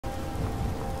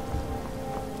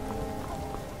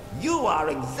You are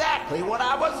exactly what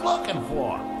I was looking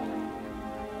for.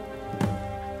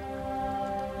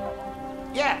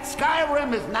 Yeah,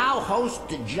 Skyrim is now host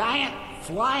to giant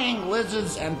flying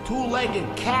lizards and two-legged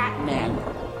catmen.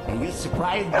 Are you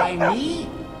surprised by me?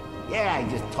 Yeah, I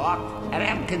just talked, and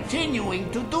I'm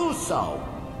continuing to do so.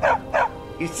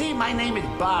 You see, my name is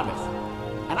Boris,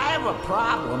 and I have a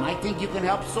problem I think you can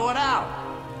help sort out.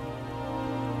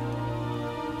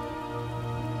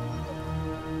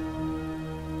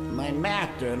 My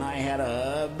master and I had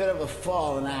a bit of a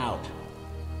falling out.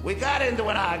 We got into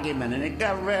an argument and it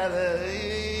got rather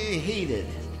heated.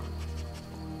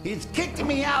 He's kicked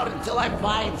me out until I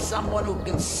find someone who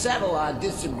can settle our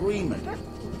disagreement.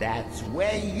 That's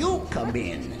where you come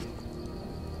in.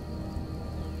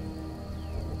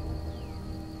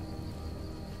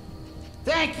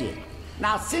 Thank you.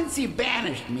 Now, since he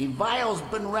banished me, Vile's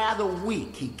been rather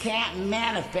weak. He can't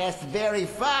manifest very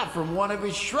far from one of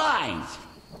his shrines.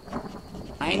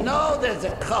 I know there's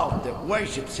a cult that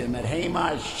worships him at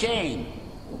Hamar's Shane.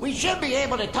 We should be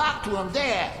able to talk to him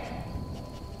there.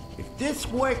 If this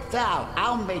works out,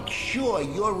 I'll make sure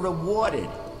you're rewarded.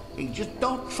 You just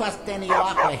don't trust any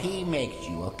offer he makes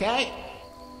you, okay?